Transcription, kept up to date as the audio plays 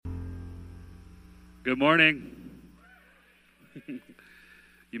Good morning.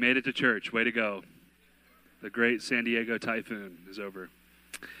 You made it to church. Way to go. The great San Diego typhoon is over.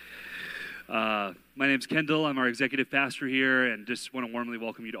 My name's Kendall. I'm our executive pastor here, and just want to warmly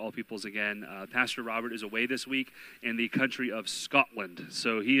welcome you to All Peoples again. Pastor Robert is away this week in the country of Scotland,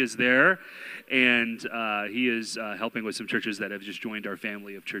 so he is there, and he is helping with some churches that have just joined our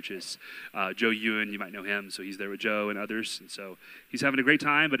family of churches. Joe Ewan, you might know him, so he's there with Joe and others, and so he's having a great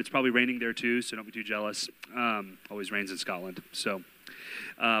time, but it's probably raining there too, so don't be too jealous. Always rains in Scotland, so...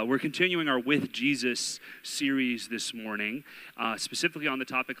 we're continuing our With Jesus series this morning, specifically on the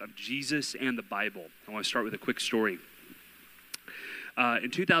topic of Jesus and the Bible. I want to start with a quick story. In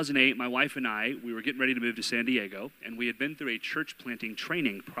 2008, my wife and I, we were getting ready to move to San Diego, and we had been through a church planting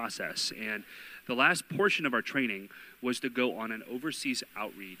training process. And the last portion of our training was to go on an overseas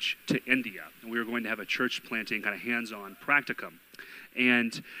outreach to India. And we were going to have a church planting kind of hands-on practicum.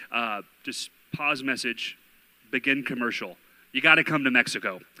 And just pause message, begin commercial. You got to come to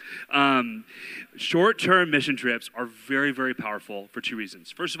Mexico. Short-term mission trips are very, very powerful for two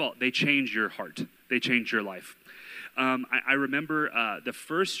reasons. First of all, they change your heart. They change your life. I remember the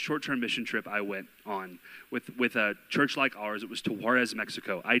first short-term mission trip I went on with a church like ours. It was to Juarez,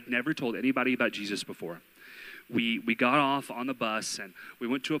 Mexico. I'd never told anybody about Jesus before. We got off on the bus, and we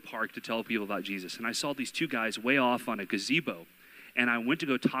went to a park to tell people about Jesus. And I saw these two guys way off on a gazebo. And I went to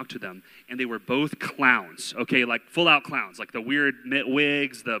go talk to them, and they were both clowns, okay, like full-out clowns, like the weird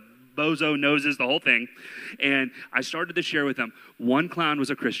wigs, the bozo noses, the whole thing. And I started to share with them. One clown was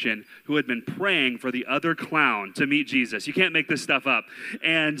a Christian who had been praying for the other clown to meet Jesus. You can't make this stuff up.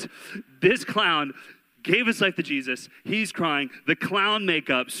 And this clown gave his life to Jesus. He's crying. The clown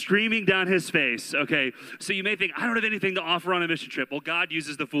makeup streaming down his face, okay? So you may think, I don't have anything to offer on a mission trip. Well, God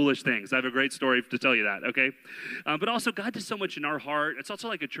uses the foolish things. I have a great story to tell you that, okay? But also, God does so much in our heart. It's also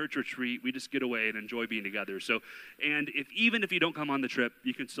like a church retreat. We just get away and enjoy being together. So, and even if you don't come on the trip,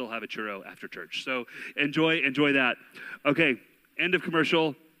 you can still have a churro after church. So enjoy that. Okay, end of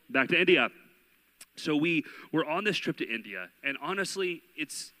commercial. Back to India. So we were on this trip to India, and honestly,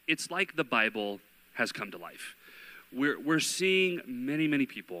 it's like the Bible has come to life. We're seeing many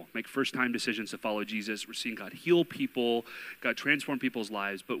people make first-time decisions to follow Jesus. We're seeing God heal people, God transform people's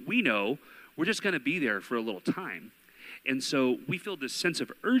lives, but we know we're just going to be there for a little time. And so we feel this sense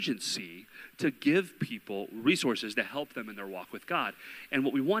of urgency to give people resources to help them in their walk with God. And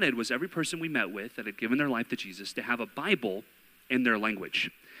what we wanted was every person we met with that had given their life to Jesus to have a Bible in their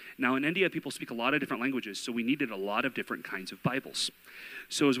language. Now, in India, people speak a lot of different languages, so we needed a lot of different kinds of Bibles.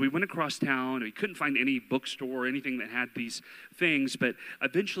 So as we went across town, we couldn't find any bookstore or anything that had these things, but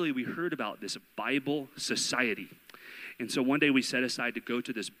eventually we heard about this Bible Society. And so one day we set aside to go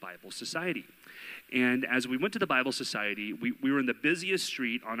to this Bible Society. And as we went to the Bible Society, we were in the busiest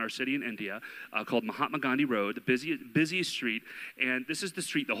street on our city in India called Mahatma Gandhi Road, the busiest street. And this is the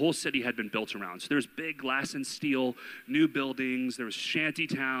street the whole city had been built around. So there's big glass and steel, new buildings. There was shanty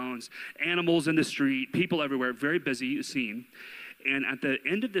towns, animals in the street, people everywhere, very busy scene. And at the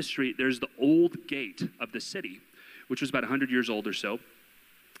end of this street, there's the old gate of the city, which was about 100 years old or so.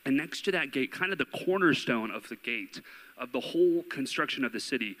 And next to that gate, kind of the cornerstone of the gate of the whole construction of the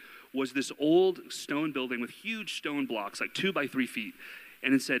city, was this old stone building with huge stone blocks, like 2 by 3 feet,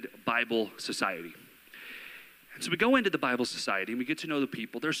 and it said Bible Society. And so we go into the Bible Society, and we get to know the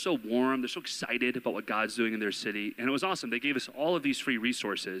people. They're so warm. They're so excited about what God's doing in their city, and it was awesome. They gave us all of these free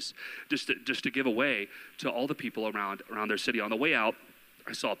resources just to give away to all the people around their city. On the way out,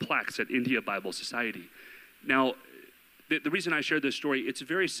 I saw a plaque that said India Bible Society. Now, the reason I shared this story, it's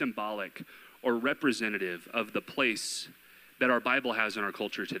very symbolic or representative of the place that our Bible has in our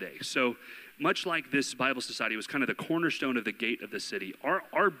culture today. So much like this Bible Society was kind of the cornerstone of the gate of the city,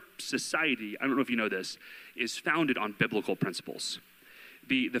 our society, I don't know if you know this, is founded on biblical principles.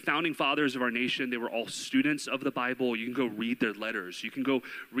 The founding fathers of our nation, they were all students of the Bible. You can go read their letters. You can go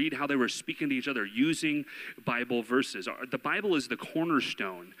read how they were speaking to each other using Bible verses. The Bible is the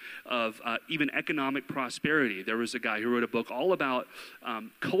cornerstone of even economic prosperity. There was a guy who wrote a book all about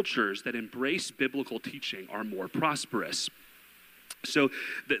cultures that embrace biblical teaching are more prosperous. So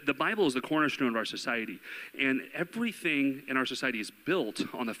the Bible is the cornerstone of our society, and everything in our society is built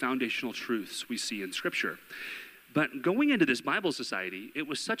on the foundational truths we see in Scripture. But going into this Bible Society, it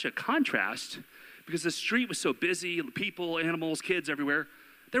was such a contrast because the street was so busy, people, animals, kids everywhere.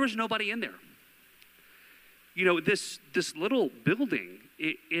 There was nobody in there. You know, this little building,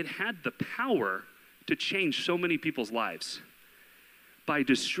 it had the power to change so many people's lives by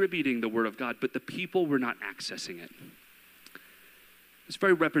distributing the Word of God, but the people were not accessing it. It's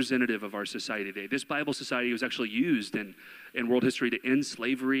very representative of our society today. This Bible Society was actually used in world history to end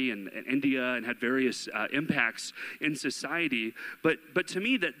slavery in India and had various impacts in society. But to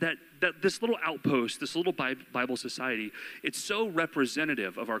me, that this little outpost, this little Bible Society, it's so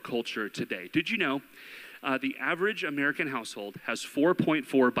representative of our culture today. Did you know the average American household has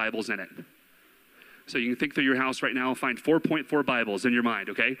 4.4 Bibles in it? So you can think through your house right now and find 4.4 Bibles in your mind,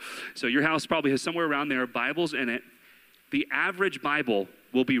 okay? So your house probably has somewhere around there Bibles in it. The average Bible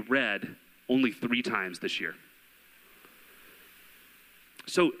will be read only 3 times this year.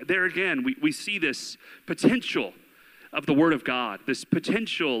 So there again, we see this potential of the Word of God, this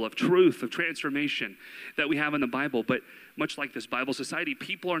potential of truth, of transformation that we have in the Bible. But much like this Bible Society,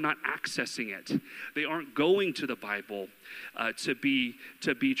 people are not accessing it. They aren't going to the Bible to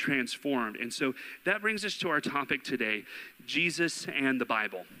be transformed. And so that brings us to our topic today, Jesus and the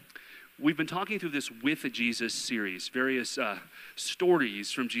Bible. We've been talking through this With Jesus series, various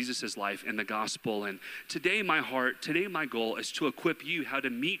stories from Jesus' life and the gospel. And today my goal is to equip you how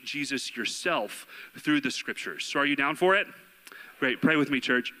to meet Jesus yourself through the scriptures. So are you down for it? Great. Pray with me,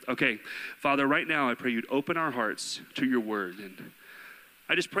 church. Okay. Father, right now I pray you'd open our hearts to your word. And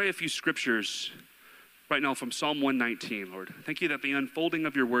I just pray a few scriptures right now from Psalm 119, Lord. Thank you that the unfolding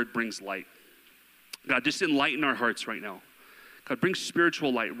of your word brings light. God, just enlighten our hearts right now. God, bring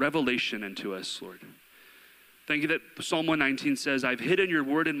spiritual light, revelation into us, Lord. Thank you that Psalm 119 says, I've hidden your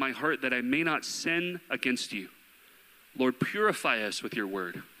word in my heart that I may not sin against you. Lord, purify us with your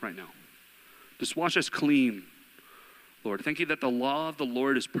word right now. Just wash us clean, Lord. Thank you that the law of the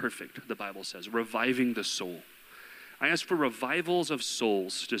Lord is perfect, the Bible says, reviving the soul. I ask for revivals of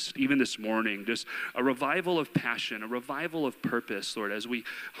souls, just even this morning, just a revival of passion, a revival of purpose, Lord, as we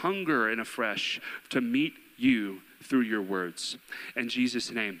hunger and afresh to meet you through your words. In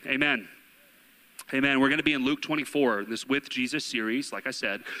Jesus' name, amen. Amen. We're going to be in Luke 24, this With Jesus series. Like I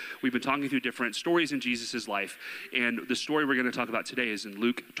said, we've been talking through different stories in Jesus' life, and the story we're going to talk about today is in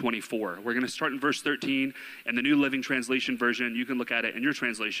Luke 24. We're going to start in verse 13, and the New Living Translation version, you can look at it in your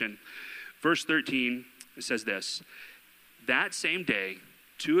translation. Verse 13, it says this, that same day,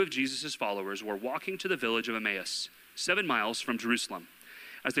 2 of Jesus' followers were walking to the village of Emmaus, 7 miles from Jerusalem.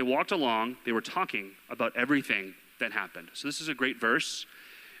 As they walked along, they were talking about everything that happened. So this is a great verse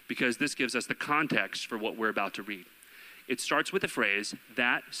because this gives us the context for what we're about to read. It starts with the phrase,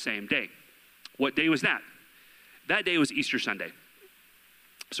 that same day. What day was that? That day was Easter Sunday.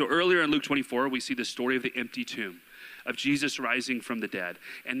 So earlier in Luke 24, we see the story of the empty tomb, of Jesus rising from the dead.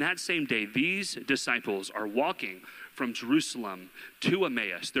 And that same day, these disciples are walking from Jerusalem to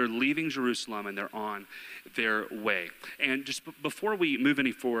Emmaus. They're leaving Jerusalem and they're on their way. And just before we move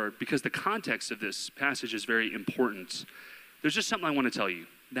any forward, because the context of this passage is very important, there's just something I want to tell you.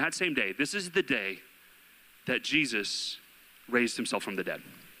 That same day, this is the day that Jesus raised himself from the dead.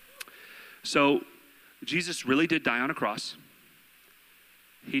 So Jesus really did die on a cross.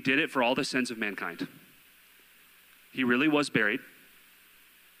 He did it for all the sins of mankind. He really was buried.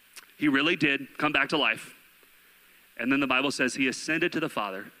 He really did come back to life. And then the Bible says he ascended to the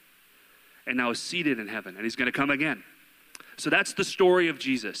Father and now is seated in heaven, and he's going to come again. So that's the story of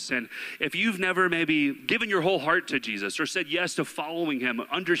Jesus. And if you've never maybe given your whole heart to Jesus or said yes to following him,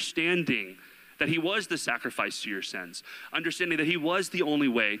 understanding that he was the sacrifice to your sins, understanding that he was the only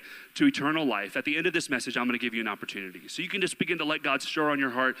way to eternal life. At the end of this message, I'm going to give you an opportunity. So you can just begin to let God stir on your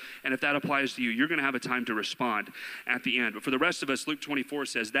heart, and if that applies to you, you're going to have a time to respond at the end. But for the rest of us, Luke 24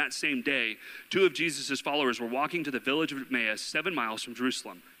 says, that same day, 2 of Jesus' followers were walking to the village of Emmaus, 7 miles from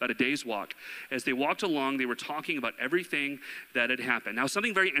Jerusalem, about a day's walk. As they walked along, they were talking about everything that had happened. Now,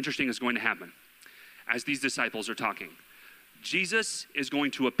 something very interesting is going to happen as these disciples are talking. Jesus is going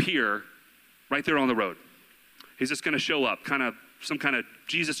to appear right there on the road. He's just going to show up, some kind of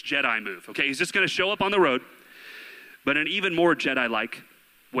Jesus Jedi move, okay? He's just going to show up on the road, but in an even more Jedi-like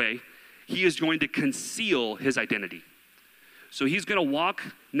way, he is going to conceal his identity. So he's going to walk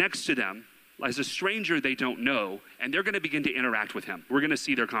next to them as a stranger they don't know, and they're going to begin to interact with him. We're going to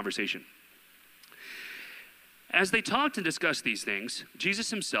see their conversation. As they talked and discussed these things, Jesus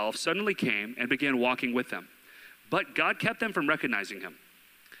himself suddenly came and began walking with them, but God kept them from recognizing him.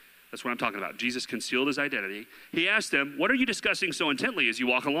 That's what I'm talking about. Jesus concealed his identity. He asked them, what are you discussing so intently as you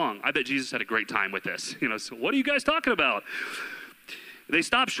walk along? I bet Jesus had a great time with this. So what are you guys talking about? They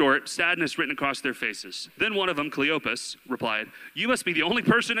stopped short, sadness written across their faces. Then one of them, Cleopas, replied, you must be the only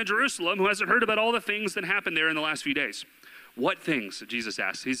person in Jerusalem who hasn't heard about all the things that happened there in the last few days. What things? Jesus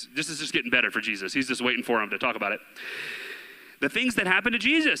asked. This is just getting better for Jesus. He's just waiting for him to talk about it. The things that happened to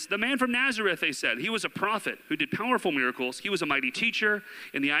Jesus, the man from Nazareth, they said. He was a prophet who did powerful miracles. He was a mighty teacher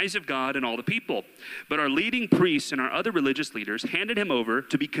in the eyes of God and all the people. But our leading priests and our other religious leaders handed him over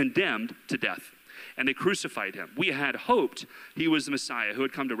to be condemned to death, and they crucified him. We had hoped he was the Messiah who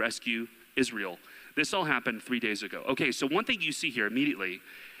had come to rescue Israel. This all happened 3 days ago. Okay, so one thing you see here immediately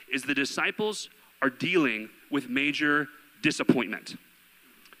is the disciples are dealing with major disappointment.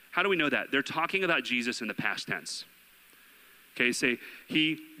 How do we know that? They're talking about Jesus in the past tense. Okay, say,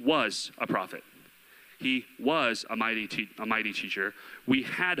 he was a prophet. He was a mighty teacher. We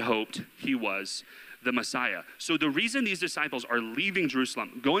had hoped he was the Messiah. So the reason these disciples are leaving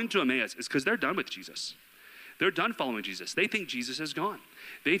Jerusalem, going to Emmaus, is because they're done with Jesus. They're done following Jesus. They think Jesus is gone.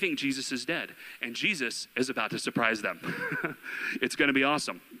 They think Jesus is dead. And Jesus is about to surprise them. It's going to be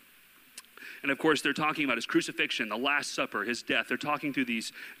awesome. And of course, they're talking about his crucifixion, the Last Supper, his death. They're talking through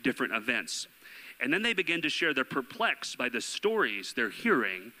these different events. And then they begin to share they're perplexed by the stories they're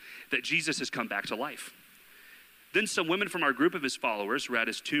hearing that Jesus has come back to life. Then some women from our group of his followers were at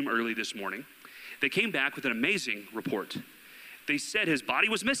his tomb early this morning. They came back with an amazing report. They said his body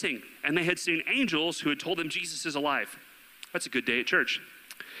was missing, and they had seen angels who had told them Jesus is alive. That's a good day at church.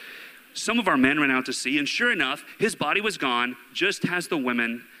 Some of our men ran out to see, and sure enough, his body was gone, just as the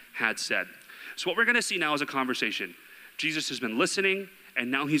women had said. So what we're going to see now is a conversation. Jesus has been listening, and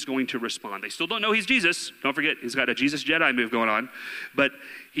now he's going to respond. They still don't know he's Jesus. Don't forget, he's got a Jesus Jedi move going on. But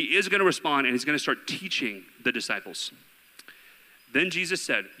he is going to respond, and he's going to start teaching the disciples. Then Jesus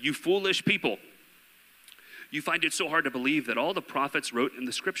said, "You foolish people, you find it so hard to believe that all the prophets wrote in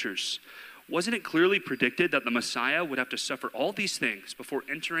the scriptures. Wasn't it clearly predicted that the Messiah would have to suffer all these things before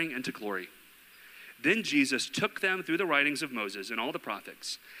entering into glory?" Then Jesus took them through the writings of Moses and all the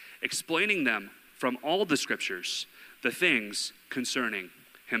prophets, explaining them from all the scriptures, the things concerning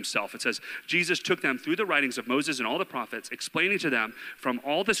himself. It says, Jesus took them through the writings of Moses and all the prophets, explaining to them from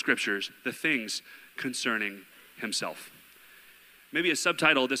all the scriptures, the things concerning himself. Maybe a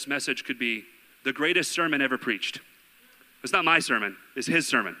subtitle of this message could be, "The greatest sermon ever preached." It's not my sermon, it's his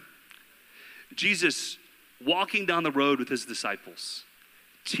sermon. Jesus walking down the road with his disciples,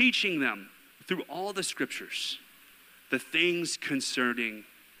 teaching them through all the scriptures, the things concerning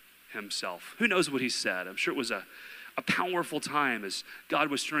himself. Who knows what he said? I'm sure it was a powerful time as God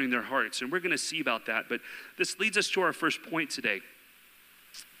was stirring their hearts, and we're going to see about that. But this leads us to our first point today,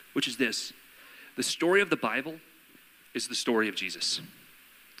 which is this. The story of the Bible is the story of Jesus.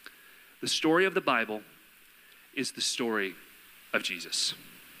 The story of the Bible is the story of Jesus.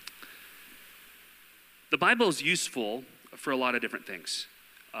 The Bible is useful for a lot of different things.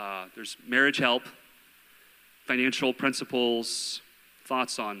 There's marriage help, financial principles,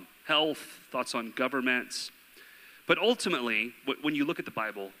 thoughts on health, thoughts on governments. But ultimately, when you look at the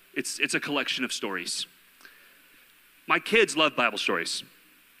Bible, it's a collection of stories. My kids love Bible stories.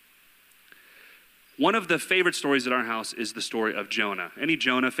 One of the favorite stories at our house is the story of Jonah. Any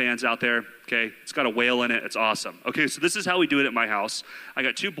Jonah fans out there? Okay, it's got a whale in it. It's awesome. Okay, so this is how we do it at my house. I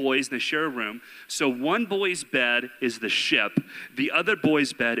got two boys, and they share a room. So one boy's bed is the ship. The other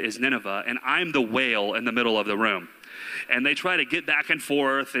boy's bed is Nineveh, and I'm the whale in the middle of the room. And they try to get back and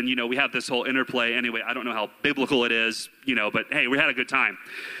forth, and, we have this whole interplay. Anyway, I don't know how biblical it is, but hey, we had a good time.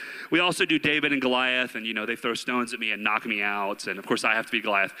 We also do David and Goliath, and, they throw stones at me and knock me out, and of course I have to be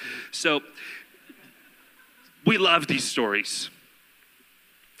Goliath. So we love these stories.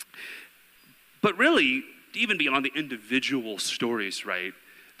 But really, even beyond the individual stories, right,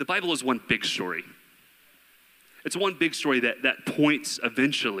 the Bible is one big story. It's one big story that points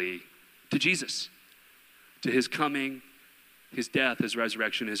eventually to Jesus, to his coming, his death, his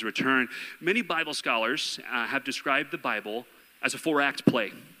resurrection, his return. Many Bible scholars have described the Bible as a 4-act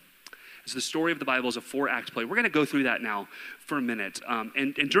play. As the story of the Bible is a 4-act play. We're going to go through that now for a minute.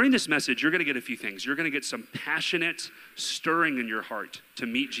 And during this message, you're going to get a few things. You're going to get some passionate stirring in your heart to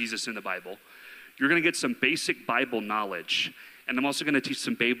meet Jesus in the Bible. You're going to get some basic Bible knowledge. And I'm also going to teach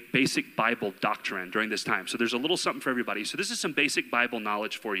some basic Bible doctrine during this time. So there's a little something for everybody. So this is some basic Bible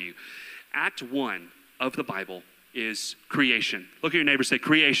knowledge for you. Act 1 of the Bible is creation. Look at your neighbor, say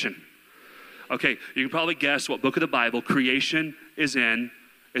creation. Okay, you can probably guess what book of the Bible creation is in.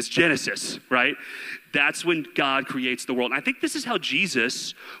 It's Genesis, right? That's when God creates the world. And I think this is how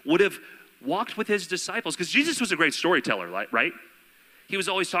Jesus would have walked with his disciples, because Jesus was a great storyteller, right? He was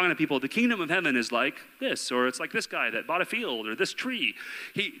always talking to people, the kingdom of heaven is like this, or it's like this guy that bought a field, or this tree.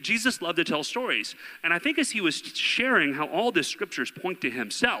 Jesus loved to tell stories. And I think as he was sharing how all the scriptures point to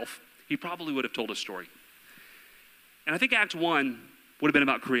himself, he probably would have told a story. And I think Act 1 would have been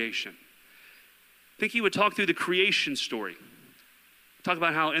about creation. I think he would talk through the creation story. Talk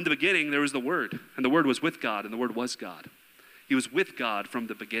about how in the beginning there was the Word, and the Word was with God, and the Word was God. He was with God from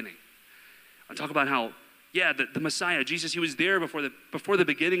the beginning. I talk about how, the Messiah, Jesus, he was there before the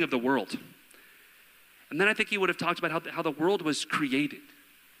beginning of the world. And then I think he would have talked about how the world was created.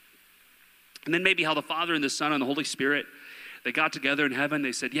 And then maybe how the Father and the Son and the Holy Spirit, they got together in heaven.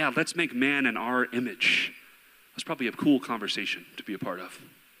 They said, let's make man in our image. That's probably a cool conversation to be a part of.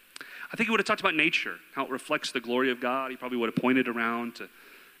 I think he would have talked about nature, how it reflects the glory of God. He probably would have pointed around to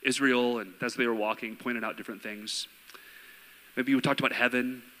Israel, and as they were walking, pointed out different things. Maybe he would have talked about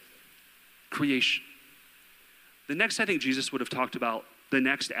heaven, creation. The next, I think Jesus would have talked about the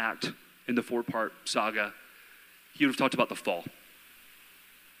next act in the 4-part saga. He would have talked about the fall.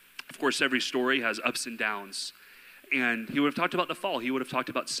 Of course, every story has ups and downs. And he would have talked about the fall. He would have talked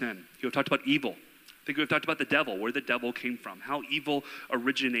about sin. He would have talked about evil. I think we have talked about the devil, where the devil came from, how evil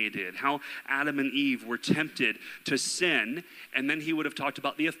originated, how Adam and Eve were tempted to sin, and then he would have talked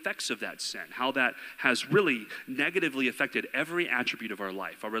about the effects of that sin, how that has really negatively affected every attribute of our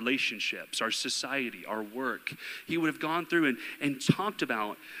life, our relationships, our society, our work. He would have gone through and talked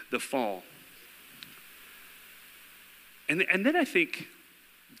about the fall. And then I think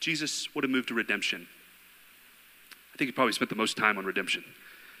Jesus would have moved to redemption. I think he probably spent the most time on redemption.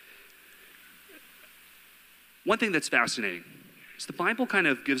 One thing that's fascinating is the Bible kind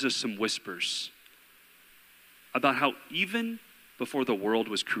of gives us some whispers about how even before the world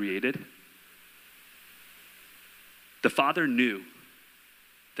was created, the Father knew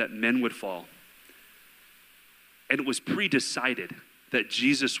that men would fall. And it was pre-decided that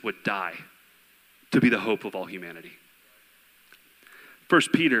Jesus would die to be the hope of all humanity. 1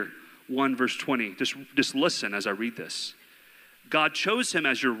 Peter 1 verse 20, just listen as I read this. God chose him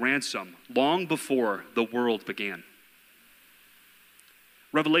as your ransom long before the world began.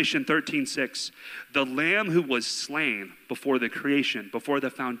 Revelation 13:6, the Lamb who was slain before the creation, before the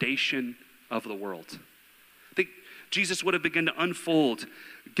foundation of the world. I think Jesus would have begun to unfold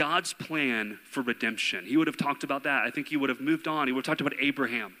God's plan for redemption. He would have talked about that. I think he would have moved on. He would have talked about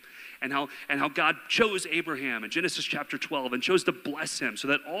Abraham and how God chose Abraham in Genesis chapter 12 and chose to bless him so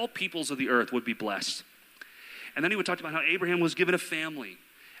that all peoples of the earth would be blessed. And then he would talk about how Abraham was given a family,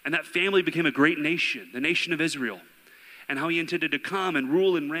 and that family became a great nation, the nation of Israel, and how he intended to come and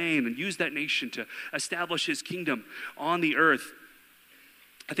rule and reign and use that nation to establish his kingdom on the earth.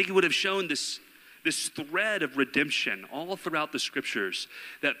 I think he would have shown this thread of redemption all throughout the scriptures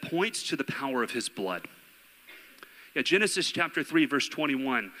that points to the power of his blood. Genesis chapter 3, verse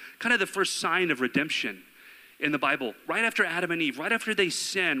 21, kind of the first sign of redemption in the Bible, right after Adam and Eve, right after they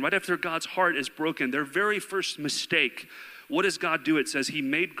sin, right after God's heart is broken, their very first mistake, what does God do? It says he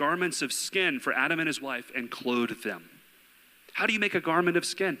made garments of skin for Adam and his wife and clothed them. How do you make a garment of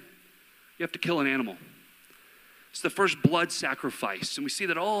skin? You have to kill an animal. It's the first blood sacrifice, and we see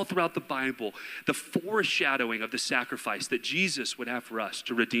that all throughout the Bible, the foreshadowing of the sacrifice that Jesus would have for us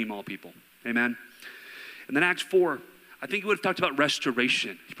to redeem all people. Amen? And then Acts 4, I think he would have talked about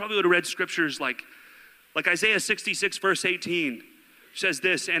restoration. He probably would have read scriptures like Isaiah 66, verse 18 says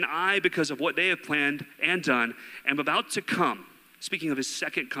this, and I, because of what they have planned and done, am about to come, speaking of his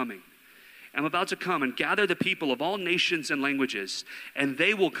second coming, am about to come and gather the people of all nations and languages, and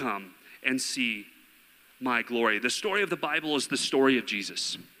they will come and see my glory. The story of the Bible is the story of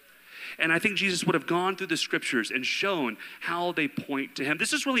Jesus. And I think Jesus would have gone through the scriptures and shown how they point to him.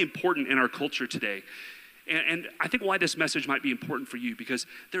 This is really important in our culture today. And I think why this message might be important for you, because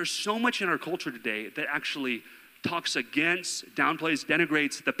there's so much in our culture today that actually talks against, downplays,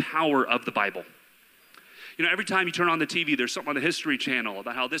 denigrates the power of the Bible. You know, every time you turn on the TV, there's something on the History Channel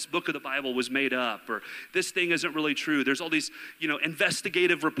about how this book of the Bible was made up, or this thing isn't really true. There's all these,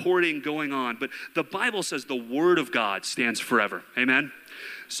 investigative reporting going on. But the Bible says the Word of God stands forever. Amen?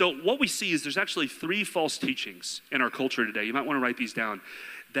 So what we see is there's actually 3 false teachings in our culture today. You might want to write these down.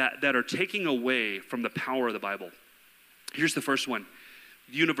 That are taking away from the power of the Bible. Here's the first one,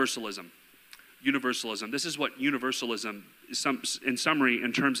 universalism. Universalism. This is what universalism, in summary,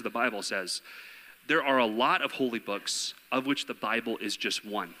 in terms of the Bible says. There are a lot of holy books, of which the Bible is just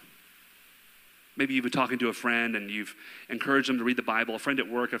one. Maybe you've been talking to a friend and you've encouraged them to read the Bible, a friend at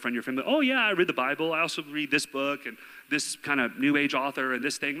work, a friend in your family. Oh yeah, I read the Bible. I also read this book and this kind of new age author and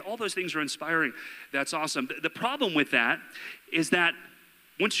this thing. All those things are inspiring. That's awesome. The problem with that is that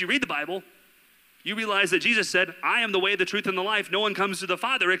once you read the Bible, you realize that Jesus said, I am the way, the truth, and the life. No one comes to the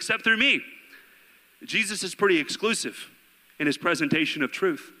Father except through me. Jesus is pretty exclusive in his presentation of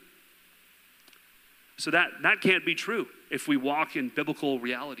truth. So that can't be true if we walk in biblical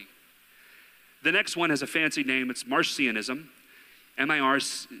reality. The next one has a fancy name. It's Marcionism,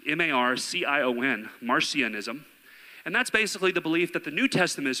 M-A-R-C-I-O-N, Marcionism. And that's basically the belief that the New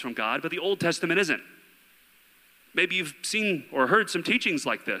Testament is from God, but the Old Testament isn't. Maybe you've seen or heard some teachings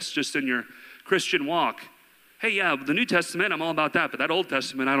like this just in your Christian walk. Hey, yeah, the New Testament, I'm all about that, but that Old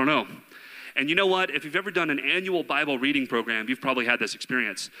Testament, I don't know. And you know what? If you've ever done an annual Bible reading program, you've probably had this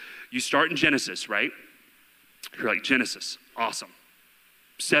experience. You start in Genesis, right? You're like, Genesis, awesome.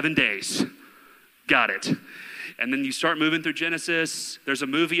 7 days, got it. And then you start moving through Genesis. There's a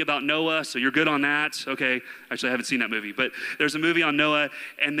movie about Noah, so you're good on that. Okay, actually, I haven't seen that movie, but there's a movie on Noah,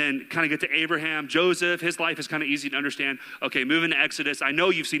 and then kind of get to Abraham, Joseph. His life is kind of easy to understand. Okay, moving to Exodus. I know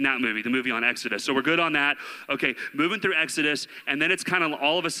you've seen that movie, the movie on Exodus, so we're good on that. Okay, moving through Exodus, and then it's kind of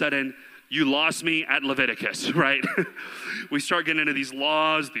all of a sudden, you lost me at Leviticus, right? We start getting into these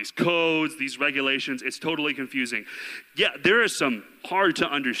laws, these codes, these regulations. It's totally confusing. Yeah, there are some hard to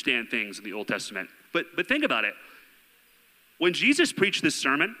understand things in the Old Testament. But think about it. When Jesus preached this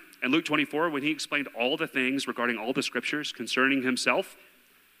sermon in Luke 24, when he explained all the things regarding all the scriptures concerning himself,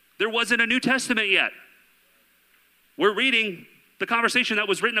 there wasn't a New Testament yet. We're reading the conversation that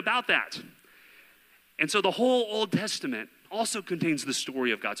was written about that. And so the whole Old Testament also contains the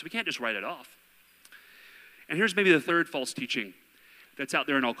story of God, so we can't just write it off. And here's maybe the third false teaching that's out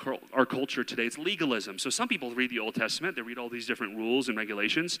there in our culture today. It's legalism. So some people read the Old Testament, they read all these different rules and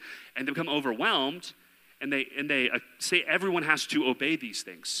regulations, and they become overwhelmed, and they say everyone has to obey these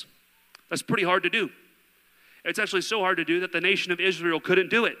things. That's pretty hard to do. It's actually so hard to do that the nation of Israel couldn't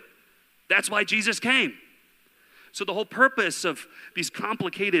do it. That's why Jesus came. So the whole purpose of these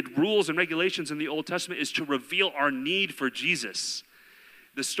complicated rules and regulations in the Old Testament is to reveal our need for Jesus.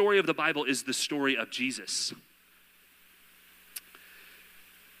 The story of the Bible is the story of Jesus.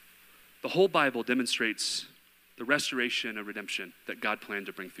 The whole Bible demonstrates the restoration and redemption that God planned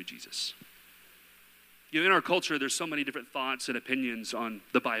to bring through Jesus. You know, in our culture, there's so many different thoughts and opinions on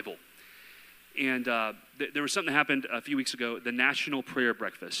the Bible. And there was something that happened a few weeks ago, the National Prayer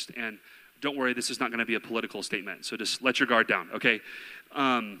Breakfast. And don't worry, this is not going to be a political statement, so just let your guard down, okay?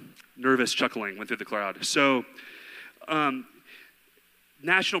 Nervous chuckling went through the crowd. So,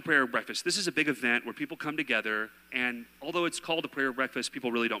 National Prayer Breakfast. This is a big event where people come together, and although it's called a prayer breakfast,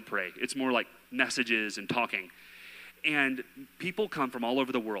 people really don't pray. It's more like messages and talking. And people come from all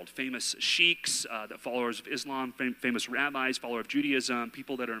over the world, famous sheiks, followers of Islam, famous rabbis, followers of Judaism,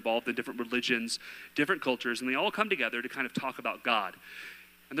 people that are involved in different religions, different cultures, and they all come together to kind of talk about God.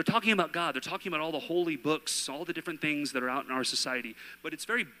 And they're talking about God. They're talking about all the holy books, all the different things that are out in our society. But it's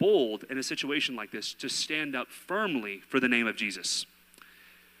very bold in a situation like this to stand up firmly for the name of Jesus.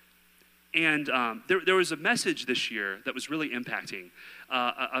 And there was a message this year that was really impacting.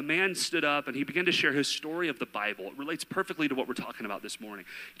 A man stood up and he began to share his story of the Bible. It relates perfectly to what we're talking about this morning.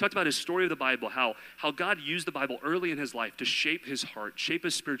 He talked about his story of the Bible, how God used the Bible early in his life to shape his heart, shape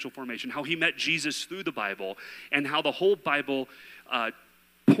his spiritual formation, how he met Jesus through the Bible, and how the whole Bible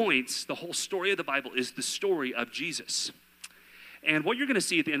the whole story of the Bible is the story of Jesus. And what you're going to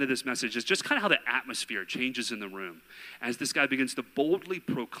see at the end of this message is just kind of how the atmosphere changes in the room as this guy begins to boldly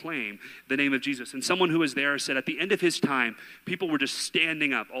proclaim the name of Jesus. And someone who was there said at the end of his time, people were just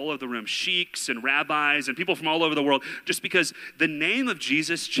standing up all over the room, sheiks and rabbis and people from all over the world, just because the name of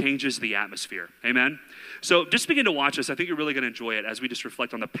Jesus changes the atmosphere. Amen? So just begin to watch this. I think you're really going to enjoy it as we just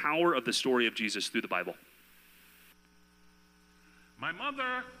reflect on the power of the story of Jesus through the Bible. My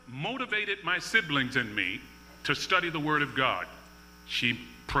mother motivated my siblings and me to study the Word of God. She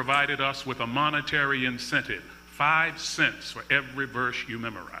provided us with a monetary incentive, 5 cents for every verse you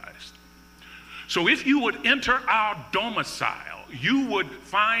memorized. So if you would enter our domicile, you would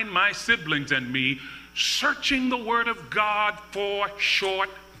find my siblings and me searching the Word of God for short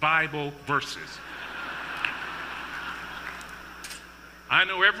Bible verses. I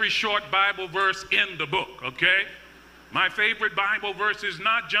know every short Bible verse in the book, okay? My favorite Bible verse is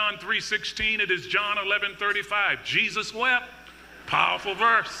not John 3:16, it is John 11:35. Jesus wept. Powerful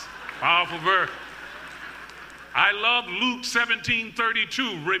verse. Powerful verse. I love Luke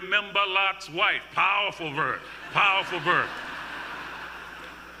 17:32. Remember Lot's wife. Powerful verse. Powerful verse.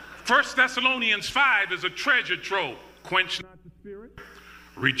 1 Thessalonians 5 is a treasure trove. Quench not the spirit.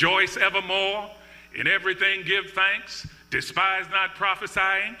 Rejoice evermore. In everything give thanks. Despise not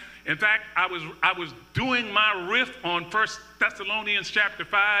prophesying. In fact, I was doing my riff on 1 Thessalonians chapter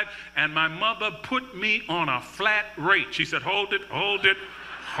 5, and my mother put me on a flat rate. She said, hold it, hold it,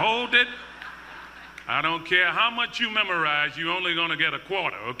 hold it. I don't care how much you memorize, you're only going to get a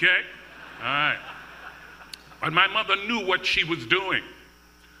quarter, okay? All right. But my mother knew what she was doing.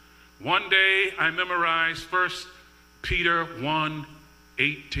 One day, I memorized 1 Peter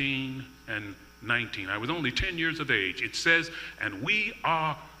 1:18 and 19. I was only 10 years of age. It says, and we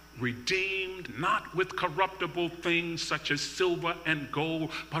are redeemed not with corruptible things such as silver and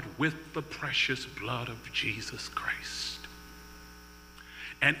gold, but with the precious blood of Jesus Christ.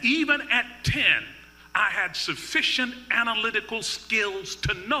 And even at 10, I had sufficient analytical skills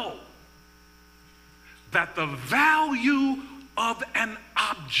to know that the value of an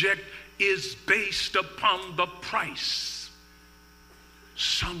object is based upon the price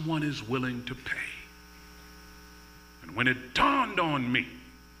someone is willing to pay. And when it dawned on me,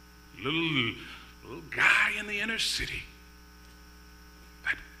 little guy in the inner city,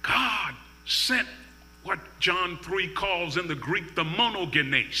 that God sent what John 3 calls in the Greek the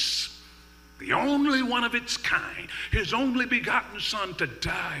monogenes, the only one of its kind, his only begotten son to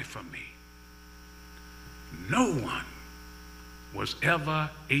die for me. No one was ever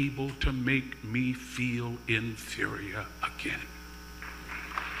able to make me feel inferior again.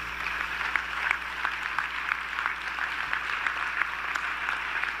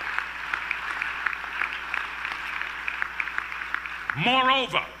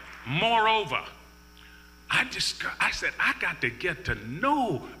 Moreover, I said, I got to get to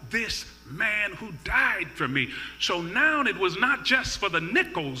know this man who died for me. So now it was not just for the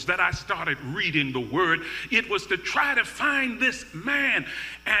nickels that I started reading the word. It was to try to find this man.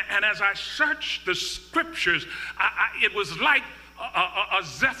 And as I searched the scriptures, it was like a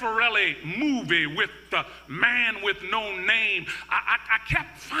Zeffirelli movie with the man with no name. I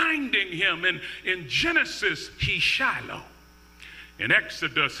kept finding him. In Genesis, he's Shiloh. In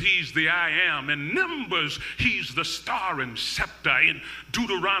Exodus, he's the I am. In Numbers, he's the star and scepter. In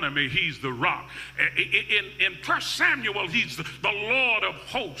Deuteronomy, he's the rock. In 1 Samuel, he's the Lord of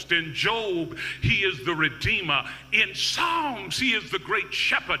hosts. In Job, he is the Redeemer. In Psalms, he is the great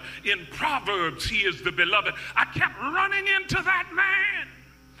shepherd. In Proverbs, he is the beloved. I kept running into that man.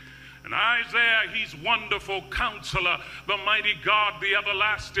 In Isaiah, he's wonderful counselor, the mighty God, the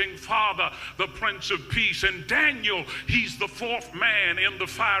everlasting Father, the Prince of Peace. In Daniel, he's the fourth man in the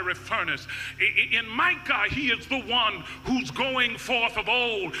fiery furnace. In Micah, he is the one whose going forth of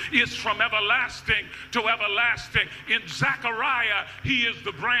old is from everlasting to everlasting. In Zechariah, he is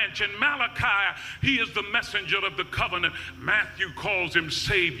the branch. In Malachi, he is the messenger of the covenant. Matthew calls him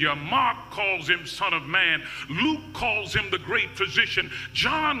Savior. Mark calls him Son of Man. Luke calls him the great physician.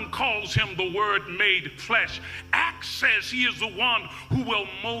 John calls him the Word made flesh. Acts says he is the one who will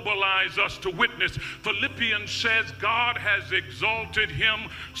mobilize us to witness. Philippians says God has exalted him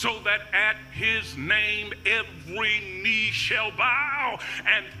so that at his name every knee shall bow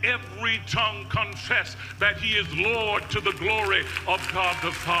and every tongue confess that he is Lord to the glory of God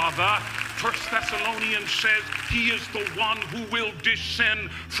the Father. 1 Thessalonians says he is the one who will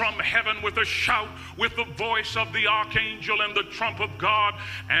descend from heaven with a shout, with the voice of the archangel and the trump of God.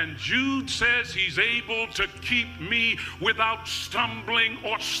 And Jude says he's able to keep me without stumbling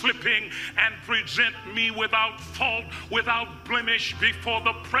or slipping and present me without fault, without blemish before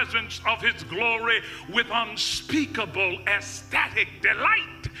the presence of his glory with unspeakable ecstatic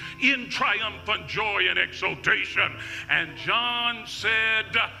delight in triumphant joy and exultation. And John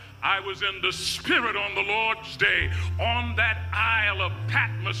said, I was in the Spirit on the Lord's day, on that Isle of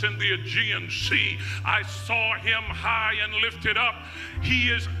Patmos in the Aegean Sea. I saw him high and lifted up. He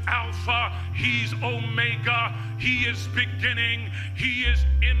is Alpha, he's Omega, he is beginning, he is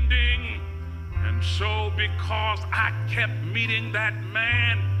ending. And so because I kept meeting that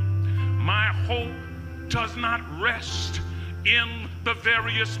man, my hope does not rest in the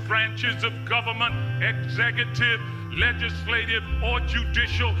various branches of government, executive, legislative, or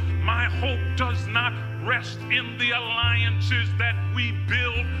judicial. My hope does not rest in the alliances that we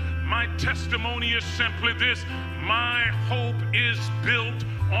build. My testimony is simply this: my hope is built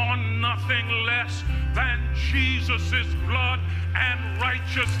on nothing less than Jesus' blood and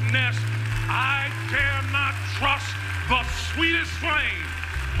righteousness. I dare not trust the sweetest flame,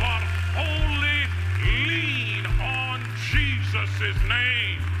 but wholly lean on Jesus'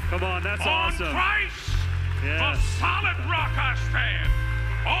 name. Come on, that's awesome. On Christ, yes, the solid rock I stand.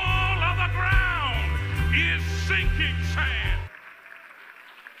 All other ground is sinking sand.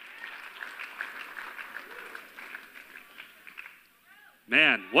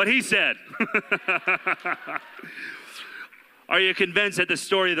 Man, what he said. Are you convinced that the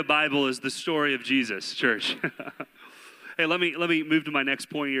story of the Bible is the story of Jesus, church? Hey, let me move to my next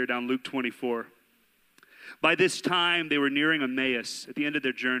point here, down Luke 24. By this time, they were nearing Emmaus. At the end of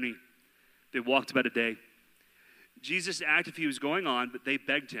their journey, they walked about a day. Jesus asked if he was going on, but they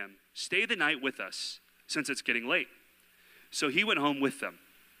begged him, stay the night with us, since it's getting late. So he went home with them.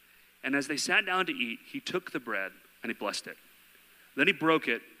 And as they sat down to eat, he took the bread and he blessed it. Then he broke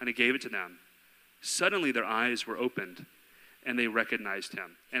it and he gave it to them. Suddenly their eyes were opened, and they recognized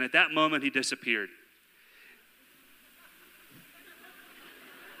him. And at that moment, he disappeared.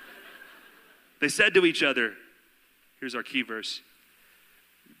 They said to each other, here's our key verse,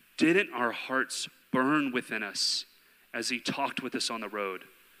 "Didn't our hearts burn within us as he talked with us on the road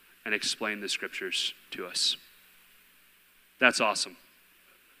and explained the scriptures to us?" That's awesome.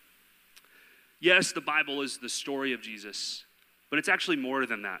 Yes, the Bible is the story of Jesus, but it's actually more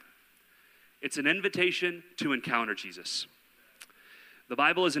than that. It's an invitation to encounter Jesus. The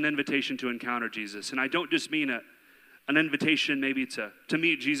Bible is an invitation to encounter Jesus, and I don't just mean an invitation maybe to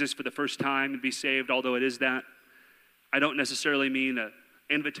meet Jesus for the first time and be saved, although it is that. I don't necessarily mean an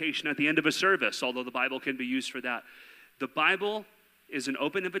invitation at the end of a service, although the Bible can be used for that. The Bible is an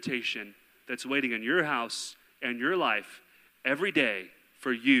open invitation that's waiting in your house and your life every day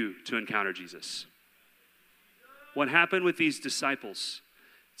for you to encounter Jesus. What happened with these disciples,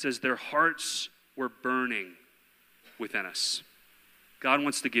 it says their hearts were burning within us. God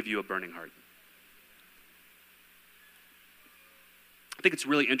wants to give you a burning heart. I think it's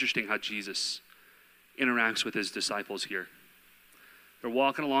really interesting how Jesus interacts with his disciples here. They're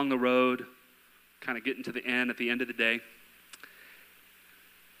walking along the road, kind of getting to the end at the end of the day.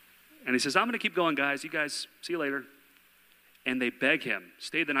 And he says, "I'm going to keep going, guys. You guys, see you later." And they beg him,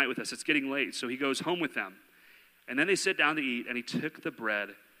 "Stay the night with us. It's getting late." So he goes home with them. And then they sit down to eat, and he took the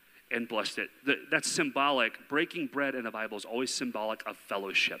bread and blessed it. That's symbolic. Breaking bread in the Bible is always symbolic of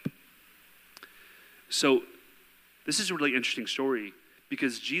fellowship. So this is a really interesting story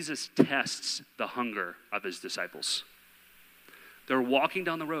because Jesus tests the hunger of his disciples. They're walking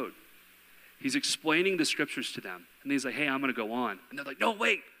down the road. He's explaining the scriptures to them. And he's like, "Hey, I'm going to go on." And they're like, "No,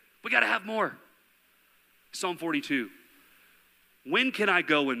 wait. We got to have more." Psalm 42. When can I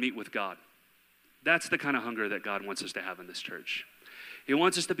go and meet with God? That's the kind of hunger that God wants us to have in this church. He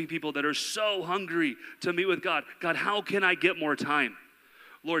wants us to be people that are so hungry to meet with God. God, how can I get more time?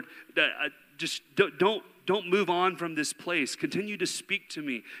 Lord, just don't move on from this place. Continue to speak to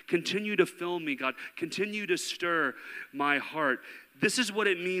me. Continue to fill me, God. Continue to stir my heart. This is what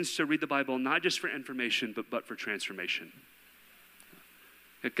it means to read the Bible, not just for information, but for transformation.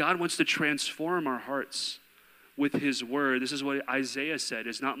 That God wants to transform our hearts with his word. This is what Isaiah said,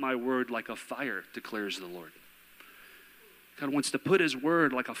 "Is not my word like a fire, declares the Lord." God wants to put his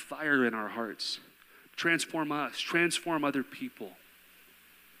word like a fire in our hearts. Transform us, transform other people.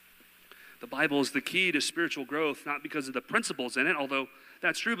 The Bible is the key to spiritual growth, not because of the principles in it, although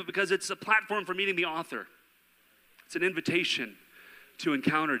that's true, but because it's a platform for meeting the author. It's an invitation to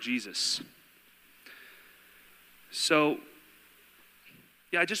encounter Jesus. So,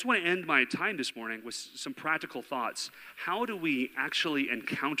 I just want to end my time this morning with some practical thoughts. How do we actually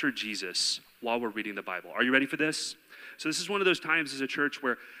encounter Jesus while we're reading the Bible? Are you ready for this? So this is one of those times as a church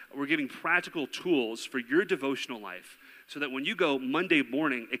where we're giving practical tools for your devotional life so that when you go Monday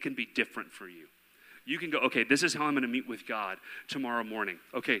morning, it can be different for you. You can go, okay, this is how I'm going to meet with God tomorrow morning.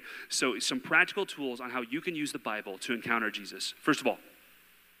 Okay, so some practical tools on how you can use the Bible to encounter Jesus. First of all,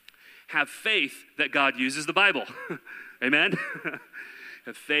 have faith that God uses the Bible. Amen?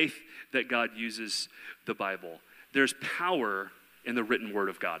 Have faith that God uses the Bible. There's power in the written word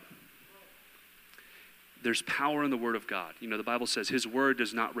of God. There's power in the word of God. You know, the Bible says his word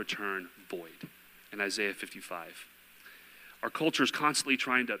does not return void in Isaiah 55. Our culture is constantly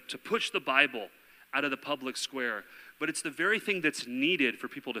trying to push the Bible out of the public square, but it's the very thing that's needed for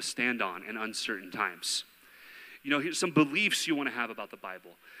people to stand on in uncertain times. You know, here's some beliefs you want to have about the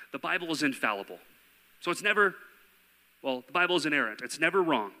Bible. The Bible is infallible. So it's never, the Bible is inerrant. It's never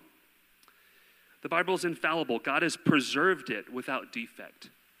wrong. The Bible is infallible. God has preserved it without defect.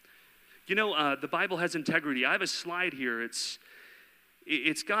 You know, the Bible has integrity. I have a slide here. It's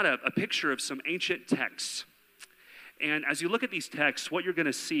got a picture of some ancient texts. And as you look at these texts, what you're going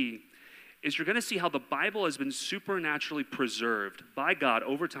to see is you're going to see how the Bible has been supernaturally preserved by God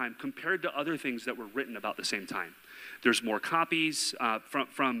over time compared to other things that were written about the same time. There's more copies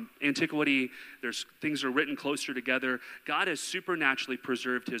from antiquity. There's things that are written closer together. God has supernaturally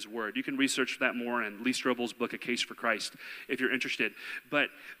preserved his word. You can research that more in Lee Strobel's book, A Case for Christ, if you're interested. But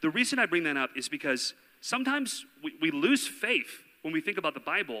the reason I bring that up is because sometimes we lose faith when we think about the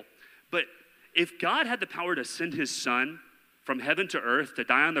Bible. But if God had the power to send his son from heaven to earth to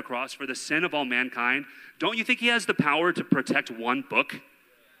die on the cross for the sin of all mankind, don't you think he has the power to protect one book?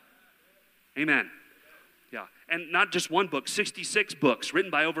 Amen. Yeah, and not just one book, 66 books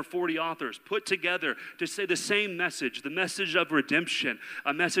written by over 40 authors, put together to say the same message, the message of redemption,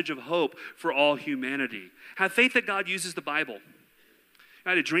 a message of hope for all humanity. Have faith that God uses the Bible. I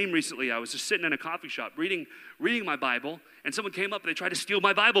had a dream recently. I was just sitting in a coffee shop reading my Bible, and someone came up and they tried to steal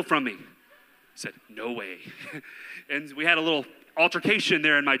my Bible from me. said, no way. And we had a little altercation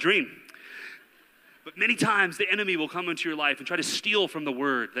there in my dream. But many times the enemy will come into your life and try to steal from the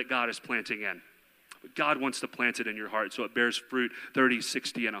word that God is planting in. But God wants to plant it in your heart so it bears fruit 30,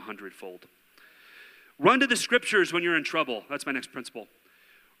 60, and 100-fold. Run to the scriptures when you're in trouble. That's my next principle.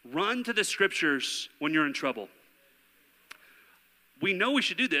 Run to the scriptures when you're in trouble. We know we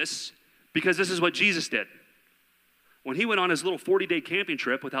should do this because this is what Jesus did. When he went on his little 40-day camping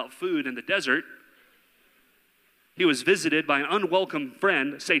trip without food in the desert, he was visited by an unwelcome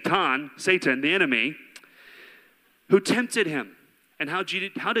friend, Satan, the enemy, who tempted him. And how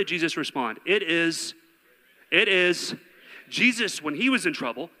did Jesus respond? It is. Jesus, when he was in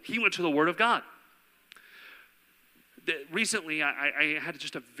trouble, he went to the Word of God. Recently, I had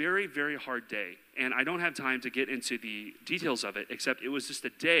just a very, very hard day, and I don't have time to get into the details of it, except it was just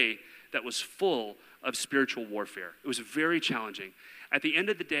a day that was full of spiritual warfare. It was very challenging. At the end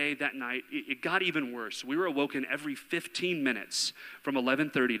of the day that night, it got even worse. We were awoken every 15 minutes from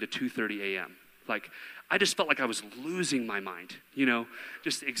 11:30 to 2:30 a.m. I just felt like I was losing my mind,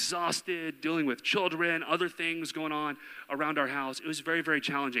 just exhausted, dealing with children, other things going on around our house. It was very, very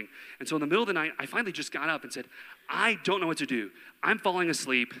challenging. And so in the middle of the night, I finally just got up and said, I don't know what to do. I'm falling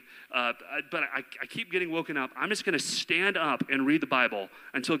asleep, but I keep getting woken up. I'm just going to stand up and read the Bible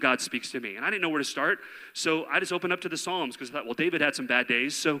until God speaks to me. And I didn't know where to start, so I just opened up to the Psalms because I thought, well, David had some bad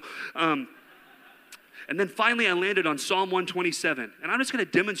days, so... And then finally I landed on Psalm 127. And I'm just going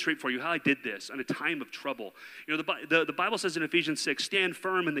to demonstrate for you how I did this in a time of trouble. The Bible says in Ephesians 6, stand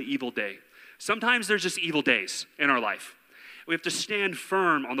firm in the evil day. Sometimes there's just evil days in our life. We have to stand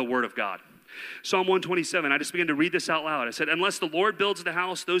firm on the Word of God. Psalm 127, I just began to read this out loud. I said, unless the Lord builds the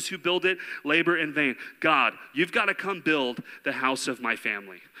house, those who build it labor in vain. God, you've got to come build the house of my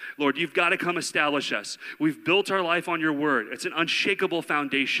family. Lord, you've got to come establish us. We've built our life on your word. It's an unshakable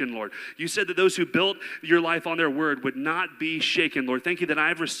foundation, Lord. You said that those who built your life on their word would not be shaken. Lord, thank you that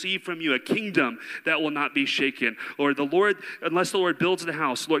I've received from you a kingdom that will not be shaken. Lord, unless the Lord builds the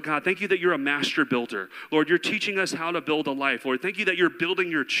house, Lord God, thank you that you're a master builder. Lord, you're teaching us how to build a life. Lord, thank you that you're building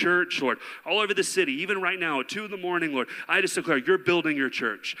your church, Lord, all over the city, even right now at 2 a.m, Lord. I just declare you're building your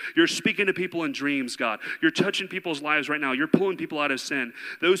church. You're speaking to people in dreams, God. You're touching people's lives right now. You're pulling people out of sin.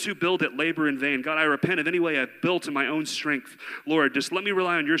 Those who build it labor in vain. God, I repent of any way I've built in my own strength. Lord, just let me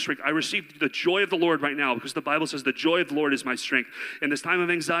rely on your strength. I receive the joy of the Lord right now because the Bible says the joy of the Lord is my strength. In this time of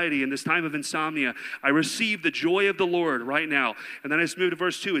anxiety, in this time of insomnia, I receive the joy of the Lord right now. And then I just move to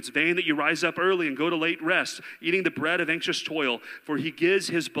verse 2. It's vain that you rise up early and go to late rest, eating the bread of anxious toil, for he gives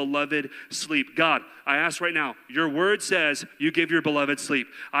his beloved sleep. God, I ask right now, your word says you give your beloved sleep.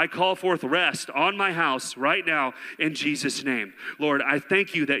 I call forth rest on my house right now in Jesus' name. Lord, I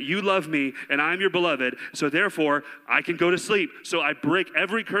thank you that you love me and I'm your beloved, so therefore I can go to sleep. So I break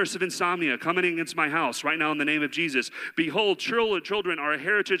every curse of insomnia coming against my house right now in the name of Jesus. Behold, children are a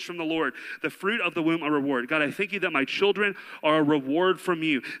heritage from the Lord, the fruit of the womb a reward. God, I thank you that my children are a reward from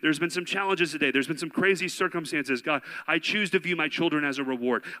you. There's been some challenges today. There's been some crazy circumstances. God, I choose to view my children as a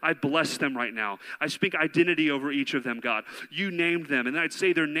reward. I bless them right now. I speak identity over each of them, God. You named them, and then I'd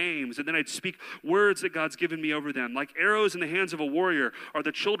say their names, and then I'd speak words that God's given me over them. Like arrows in the hands of a warrior are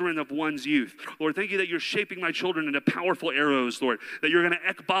the children of one's youth. Lord, thank you that you're shaping my children into powerful arrows, Lord, that you're going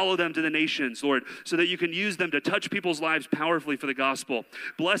to ekbalo them to the nations, Lord, so that you can use them to touch people's lives powerfully for the gospel.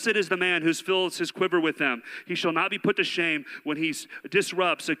 Blessed is the man who fills his quiver with them. He shall not be put to shame when he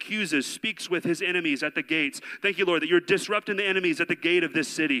disrupts, accuses, speaks with his enemies at the gates. Thank you, Lord, that you're disrupting the enemies at the gate of this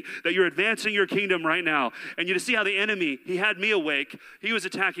city, that you're advancing your kingdom right now. And you to see how the enemy, he had me awake, he was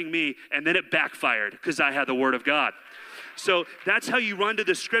attacking me, and then it backfired because I had the word of God. So that's how you run to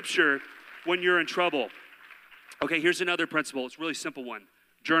the scripture when you're in trouble. Okay, here's another principle. It's a really simple one.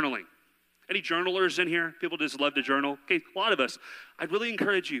 Journaling. Any journalers in here? People just love to journal. Okay, a lot of us. I'd really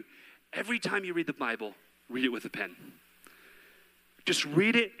encourage you, every time you read the Bible, read it with a pen. Just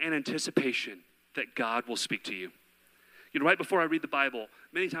read it in anticipation that God will speak to you. Right before I read the Bible,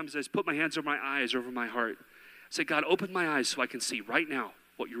 many times I just put my hands over my eyes, over my heart. Say, God, open my eyes so I can see right now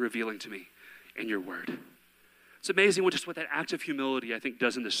what you're revealing to me in your word. It's amazing what that act of humility, I think,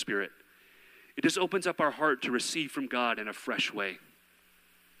 does in the Spirit. It just opens up our heart to receive from God in a fresh way.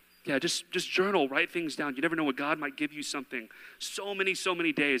 Yeah, just journal, write things down. You never know what God might give you something. So many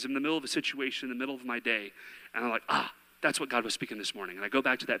days I'm in the middle of a situation, in the middle of my day, and I'm like, that's what God was speaking this morning. And I go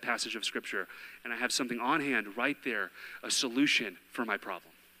back to that passage of Scripture, and I have something on hand right there, a solution for my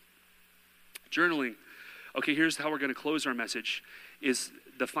problem. Journaling. Okay, here's how we're going to close our message, is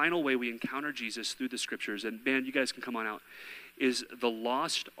the final way we encounter Jesus through the Scriptures, and man, you guys can come on out, is the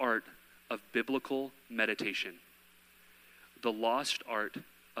lost art of biblical meditation. The lost art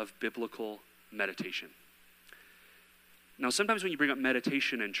of biblical meditation. Now, sometimes when you bring up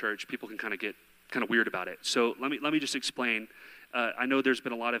meditation in church, people can kind of get kind of weird about it. So let me just explain. I know there's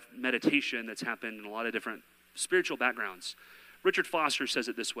been a lot of meditation that's happened in a lot of different spiritual backgrounds. Richard Foster says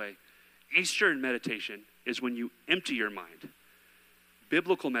it this way: Eastern meditation is when you empty your mind.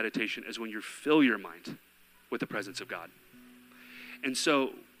 Biblical meditation is when you fill your mind with the presence of God. And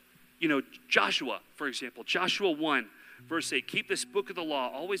so, Joshua, for example, Joshua 1, verse 8, keep this book of the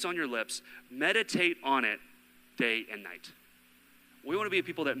law always on your lips, meditate on it day and night. We want to be a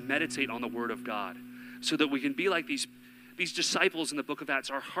people that meditate on the word of God so that we can be like these disciples in the book of Acts.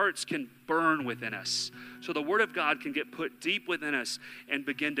 Our hearts can burn within us. So the word of God can get put deep within us and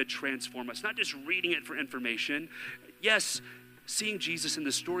begin to transform us. Not just reading it for information. Yes, seeing Jesus in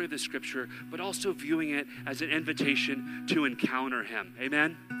the story of the scripture, but also viewing it as an invitation to encounter him.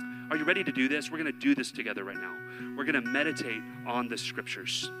 Amen? Are you ready to do this? We're going to do this together right now. We're going to meditate on the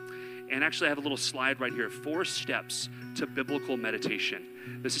scriptures. And actually, I have a little slide right here, 4 steps to biblical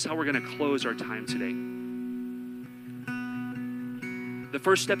meditation. This is how we're going to close our time today. The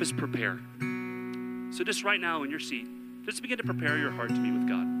first step is prepare. So just right now in your seat, just begin to prepare your heart to meet with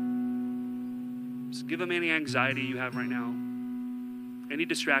God. Just give him any anxiety you have right now. Any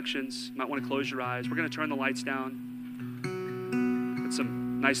distractions, you might want to close your eyes. We're going to turn the lights down. Get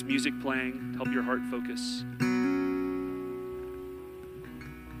some nice music playing to help your heart focus.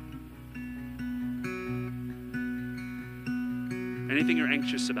 Anything you're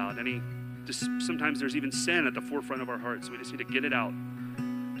anxious about, sometimes there's even sin at the forefront of our hearts. We just need to get it out.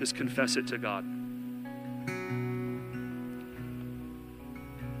 Just confess it to God.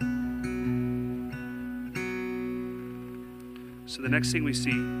 So the next thing we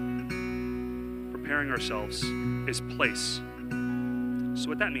see, preparing ourselves, is place. So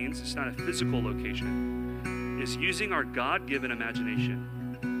what that means, it's not a physical location, is using our God-given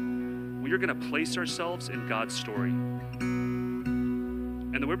imagination. We are going to place ourselves in God's story.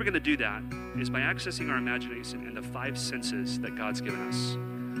 And the way we're going to do that is by accessing our imagination and the 5 senses that God's given us.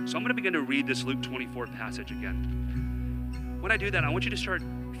 So I'm going to begin to read this Luke 24 passage again. When I do that, I want you to start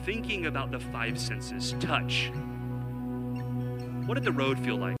thinking about the 5 senses. Touch. What did the road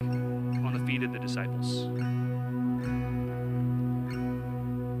feel like on the feet of the disciples?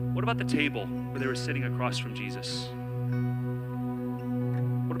 What about the table where they were sitting across from Jesus?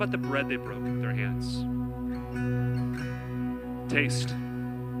 What about the bread they broke with their hands? Taste.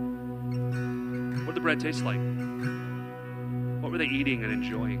 What did the bread taste like? What were they eating and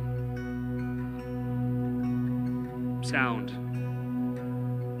enjoying? Sound.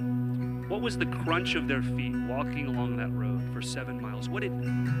 What was the crunch of their feet walking along that road for 7 miles? What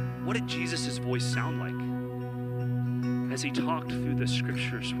did Jesus' voice sound like as he talked through the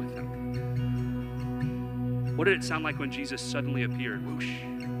scriptures with them? What did it sound like when Jesus suddenly appeared? Whoosh.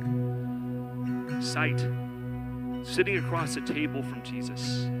 Sight. Sitting across a table from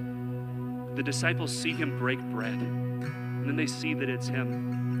Jesus. The disciples see him break bread, and then they see that it's him.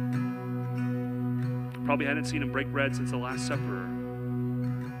 Probably hadn't seen him break bread since the Last Supper,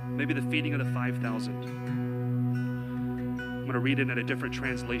 maybe the feeding of the 5,000. I'm going to read it in a different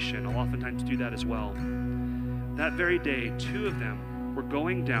translation. I'll oftentimes do that as well. That very day, 2 of them were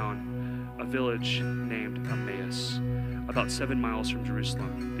going down a village named Emmaus, about 7 miles from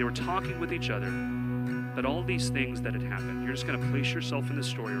Jerusalem. They were talking with each other about all these things that had happened. You're just going to place yourself in the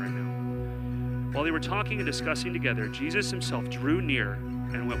story right now. While they were talking and discussing together, Jesus himself drew near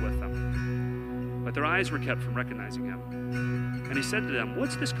and went with them. But their eyes were kept from recognizing him. And he said to them,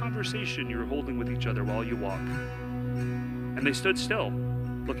 "What's this conversation you're holding with each other while you walk?" And they stood still,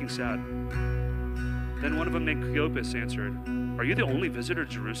 looking sad. Then one of them, named Cleopas, answered, "Are you the only visitor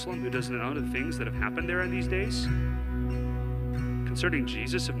to Jerusalem who doesn't know the things that have happened there in these days? Concerning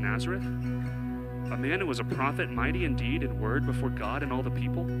Jesus of Nazareth, a man who was a prophet, mighty in deed and word before God and all the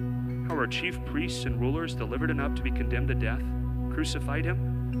people, how our chief priests and rulers delivered him up to be condemned to death, crucified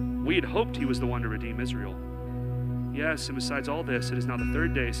him. We had hoped he was the one to redeem Israel. Yes, and besides all this, it is now the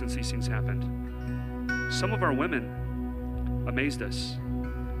 3rd day since these things happened. Some of our women amazed us.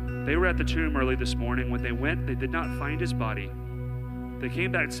 They were at the tomb early this morning. When they went, they did not find his body. They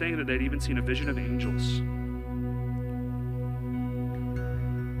came back saying that they'd even seen a vision of angels."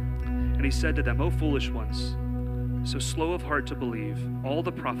 And he said to them, "O foolish ones, so slow of heart to believe all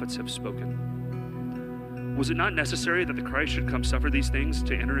the prophets have spoken. Was it not necessary that the Christ should come suffer these things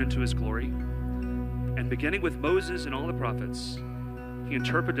to enter into his glory?" And beginning with Moses and all the prophets, he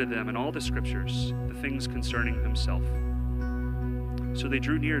interpreted them in all the scriptures, the things concerning himself. So they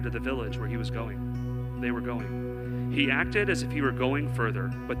drew near to the village where he was going. They were going. He acted as if he were going further,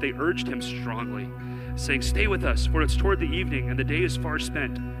 but they urged him strongly, saying, "Stay with us, for it's toward the evening, and the day is far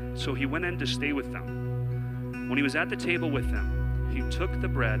spent." So he went in to stay with them. When he was at the table with them, he took the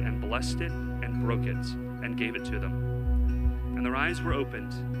bread and blessed it and broke it and gave it to them. And their eyes were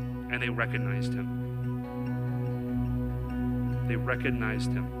opened, and they recognized him. They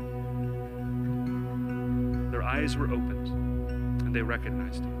recognized him. Their eyes were opened, and they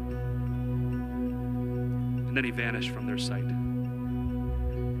recognized him. And then he vanished from their sight.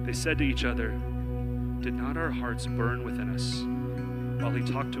 They said to each other, "Did not our hearts burn within us while he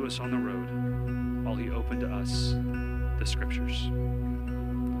talked to us on the road, while he opened to us the scriptures?"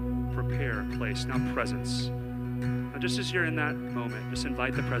 Prepare a place, now presence. Now just as you're in that moment, just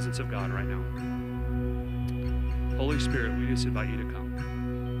invite the presence of God right now. Holy Spirit, we just invite you to come.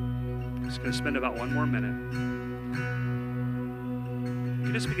 I'm just going to spend about one more minute.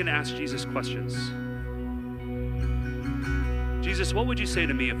 You just begin to ask Jesus questions. Jesus, what would you say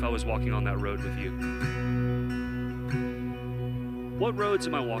to me if I was walking on that road with you? What roads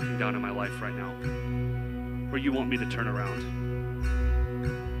am I walking down in my life right now where you want me to turn around?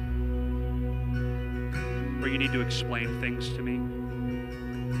 Where you need to explain things to me?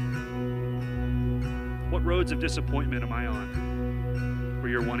 What roads of disappointment am I on where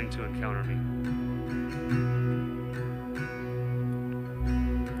you're wanting to encounter me?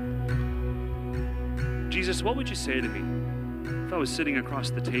 Jesus, what would you say to me if I was sitting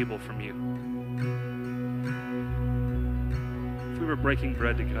across the table from you? If we were breaking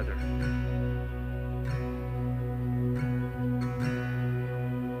bread together?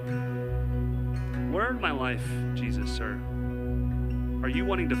 Where in my life, Jesus, are you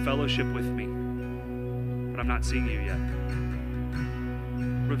wanting to fellowship with me, but I'm not seeing you yet?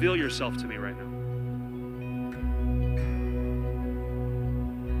 Reveal yourself to me right now.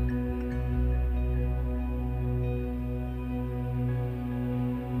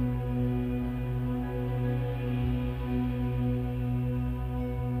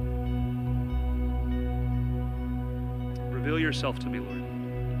 Reveal yourself to me, Lord.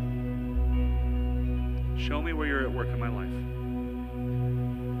 Show me where you're at work in my life.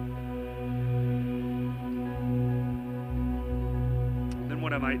 Then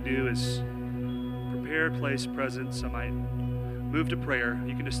what I might do is prepare a place, presence. I might move to prayer.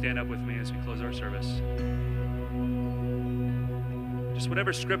 You can just stand up with me as we close our service. Just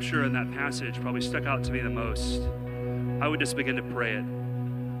whatever scripture in that passage probably stuck out to me the most, I would just begin to pray it.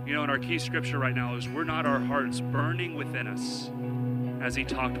 You know, and our key scripture right now is, "Were not our hearts burning within us as he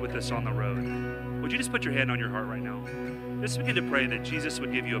talked with us on the road?" Would you just put your hand on your heart right now? Just begin to pray that Jesus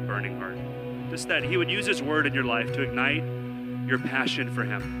would give you a burning heart. Just that he would use his word in your life to ignite your passion for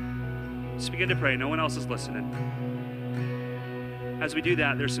him. Just begin to pray. No one else is listening. As we do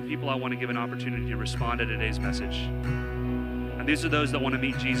that, there's some people I want to give an opportunity to respond to today's message. And these are those that want to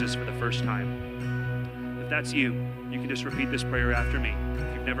meet Jesus for the first time. If that's you, you can just repeat this prayer after me.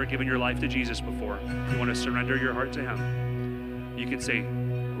 If you've never given your life to Jesus before, you want to surrender your heart to him, you can say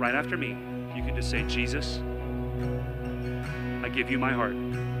right after me, you can just say, "Jesus, I give you my heart.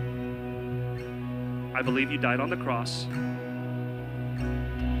 I believe you died on the cross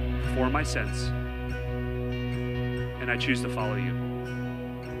for my sins, and I choose to follow you.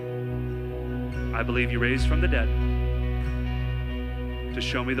 I believe you raised from the dead to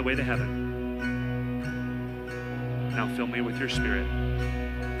show me the way to heaven. Now fill me with your spirit."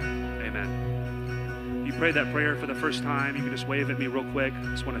 Amen. If you prayed that prayer for the first time, you can just wave at me real quick. I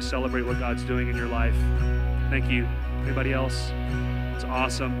just want to celebrate what God's doing in your life. Thank you. Anybody else? It's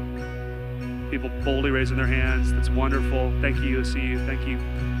awesome. People boldly raising their hands. That's wonderful. Thank you. I see you. Thank you.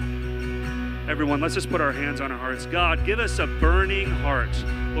 Everyone, let's just put our hands on our hearts. God, give us a burning heart.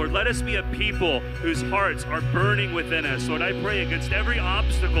 Lord, let us be a people whose hearts are burning within us. Lord, I pray against every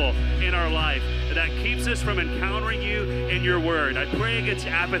obstacle in our life that keeps us from encountering you in your word. I pray against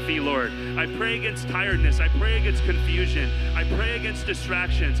apathy, Lord. I pray against tiredness. I pray against confusion. I pray against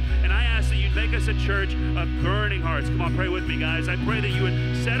distractions. And I ask that you'd make us a church of burning hearts. Come on, pray with me, guys. I pray that you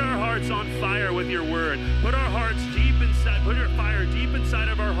would set our hearts on fire with your word. Put our hearts deep inside, put your fire deep inside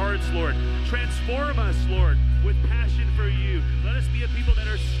of our hearts, Lord. Transform us, Lord, with passion for you. Let us be a people that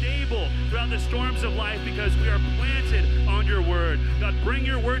are stable throughout the storms of life because we are planted on your word. God, bring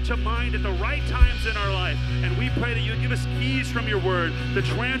your word to mind at the right times in our life. And we pray that you would give us keys from your word to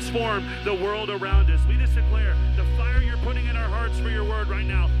transform the world around us. We just declare the fire you're putting in our hearts for your word right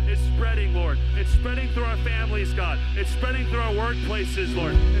now is spreading, Lord. It's spreading through our families, God. It's spreading through our workplaces,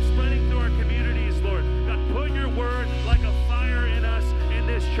 Lord. It's spreading through our communities, Lord. God, put your word like a fire in us in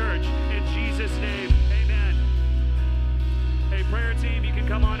this church. In Jesus' name, amen. Hey, prayer team, you can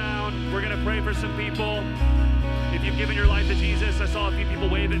come on out. We're going to pray for some people. If you you've given your life to Jesus, I saw a few people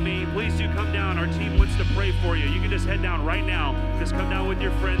wave at me. Please do come down. Our team wants to pray for you. You can just head down right now. Just come down with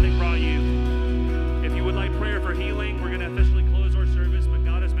your friend that brought you. If you would like prayer for healing, we're going to officially close our service, but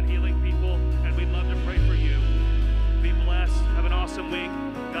God has been healing people, and we'd love to pray for you. Be blessed. Have an awesome week.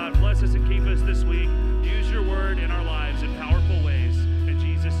 God bless us and keep us this week. Use your word in our lives.